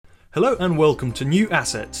Hello and welcome to New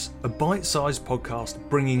Assets, a bite-sized podcast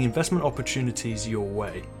bringing investment opportunities your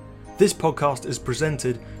way. This podcast is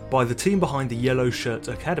presented by the team behind the Yellow Shirt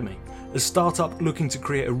Academy, a startup looking to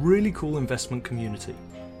create a really cool investment community.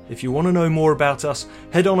 If you want to know more about us,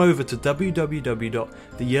 head on over to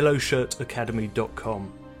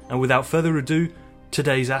www.theyellowshirtacademy.com. And without further ado,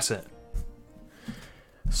 today's asset.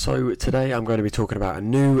 So today I'm going to be talking about a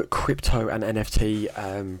new crypto and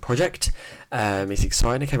NFT project. It's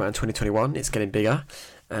exciting. It came out in 2021. It's getting bigger,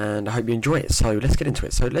 and I hope you enjoy it. So let's get into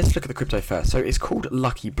it. So let's look at the crypto first. So it's called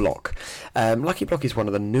Lucky Block. Lucky Block is one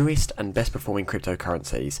of the newest and best performing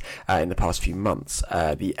cryptocurrencies in the past few months.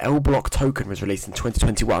 The L Block token was released in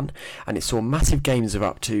 2021, and it saw massive gains of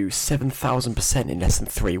up to 7,000% in less than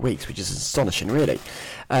 3 weeks, which is astonishing, really.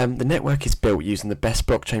 The network is built using the best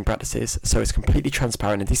blockchain practices, so it's completely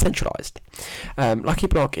transparent and decentralized. Lucky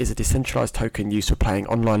Block is a decentralized token used for playing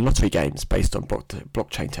online lottery games based on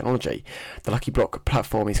blockchain technology. The Lucky Block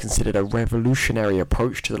platform is considered a revolutionary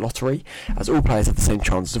approach to the lottery, as all players have the same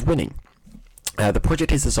chances of winning. The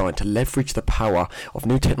project is designed to leverage the power of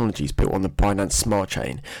new technologies built on the Binance Smart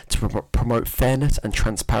Chain to promote fairness and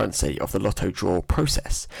transparency of the lotto draw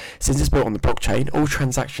process. Since it's built on the blockchain, all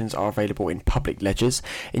transactions are available in public ledgers,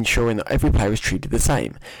 ensuring that every player is treated the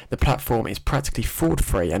same. The platform is practically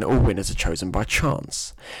fraud-free and all winners are chosen by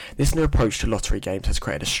chance. This new approach to lottery games has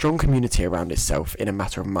created a strong community around itself in a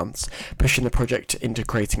matter of months, pushing the project into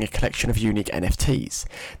creating a collection of unique NFTs.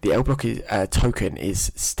 The L-Block token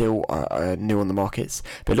is still new on the markets,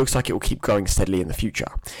 but it looks like it will keep growing steadily in the future.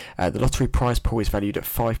 The lottery prize pool is valued at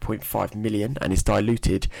 5.5 million and is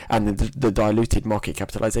diluted, and the diluted market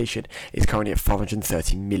capitalization is currently at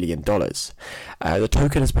 $530 million. The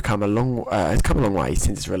token has come a long way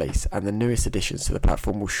since its release, and the newest additions to the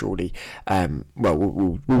platform will surely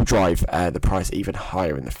will drive the price even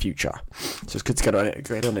higher in the future. So it's good to get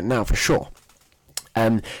on it now for sure.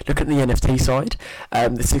 Look at the NFT side.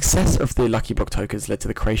 The success of the Lucky Block tokens led to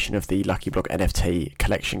the creation of the Lucky Block NFT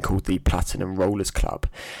collection called the Platinum Rollers Club.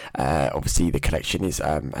 Obviously, the collection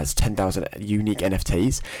has 10,000 unique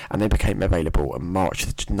NFTs, and they became available on March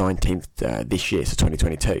 19th this year, so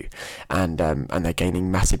 2022, and they're gaining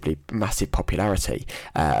massive popularity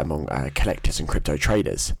among collectors and crypto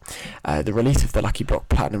traders. The release of the Lucky Block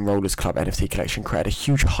Platinum Rollers Club NFT collection created a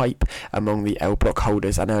huge hype among the L Block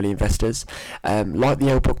holders and early investors. Like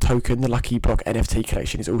the L-Block token, the Lucky Block NFT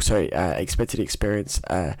collection is also expected to experience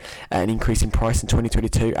an increase in price in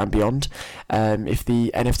 2022 and beyond. If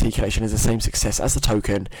the NFT collection has the same success as the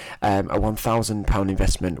token, a £1,000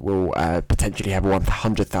 investment will potentially have a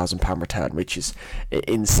 £100,000 return, which is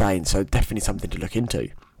insane. So definitely something to look into.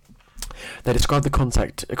 They describe the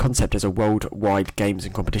concept as a worldwide games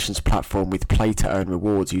and competitions platform with play-to-earn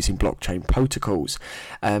rewards using blockchain protocols.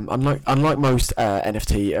 Unlike most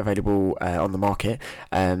NFT available on the market,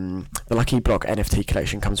 the Lucky Block NFT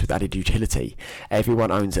collection comes with added utility.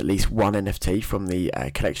 Everyone owns at least one NFT from the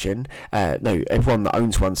collection. Everyone that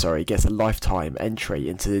owns one, gets a lifetime entry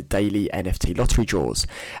into the daily NFT lottery draws,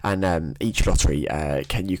 and each lottery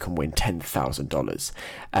you can win $10,000.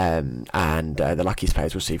 And the luckiest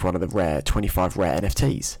players receive one of the 25 rare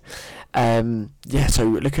NFTs. So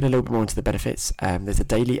looking a little bit more into the benefits, there's a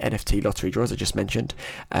daily NFT lottery draw, as I just mentioned.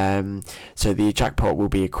 So the jackpot will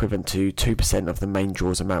be equivalent to 2% of the main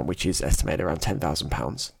draw's amount, which is estimated around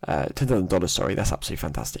 $10,000. That's absolutely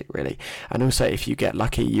fantastic, really. And also, if you get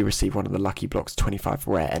lucky, you receive one of the Lucky Block's 25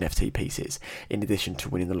 rare NFT pieces, in addition to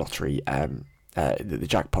winning the lottery, the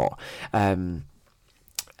jackpot.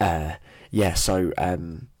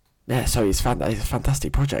 So it's a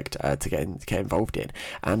fantastic project to get involved in,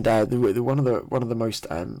 and one of the most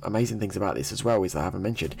amazing things about this as well is that I haven't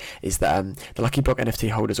mentioned is that the Lucky Block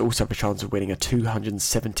NFT holders also have a chance of winning a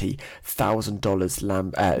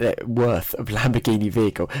 $270,000 worth of Lamborghini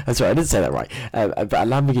vehicle. I'm sorry, I didn't say that right. But a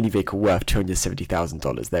Lamborghini vehicle worth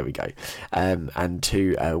 $270,000. There we go. And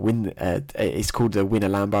to win, it's called the Win a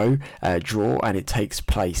Lambo draw, and it takes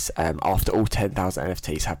place after all 10,000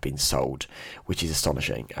 NFTs have been sold, which is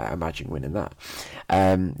astonishing. Imagine winning that.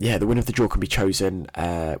 The winner of the draw will be chosen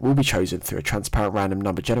through a transparent random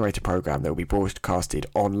number generator program that will be broadcasted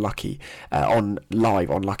on Lucky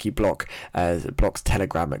Block Block's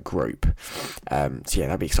Telegram group.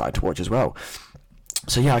 That'd be exciting to watch as well.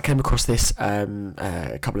 So yeah, I came across this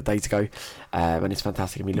a couple of days ago, and it's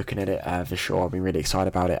fantastic. I've been looking at it for sure. I've been really excited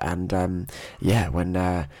about it, and when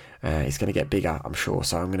it's going to get bigger, I'm sure.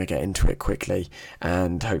 So I'm going to get into it quickly,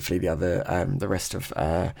 and hopefully the rest of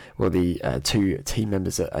the 2 team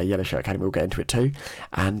members at Yellow Shirt Academy will get into it too,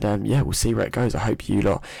 and we'll see where it goes. I hope you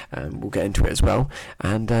lot will get into it as well,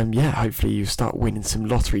 and hopefully you start winning some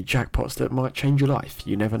lottery jackpots that might change your life.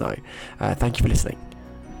 You never know. Thank you for listening.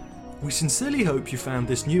 We sincerely hope you found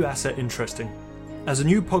this new asset interesting. As a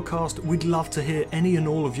new podcast, we'd love to hear any and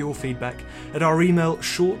all of your feedback at our email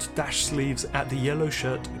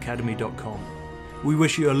short-sleeves@theyellowshirtacademy.com. We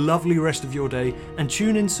wish you a lovely rest of your day and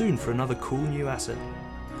tune in soon for another cool new asset.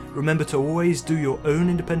 Remember to always do your own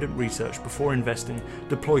independent research before investing,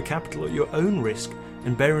 deploy capital at your own risk,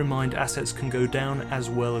 and bear in mind assets can go down as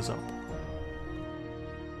well as up.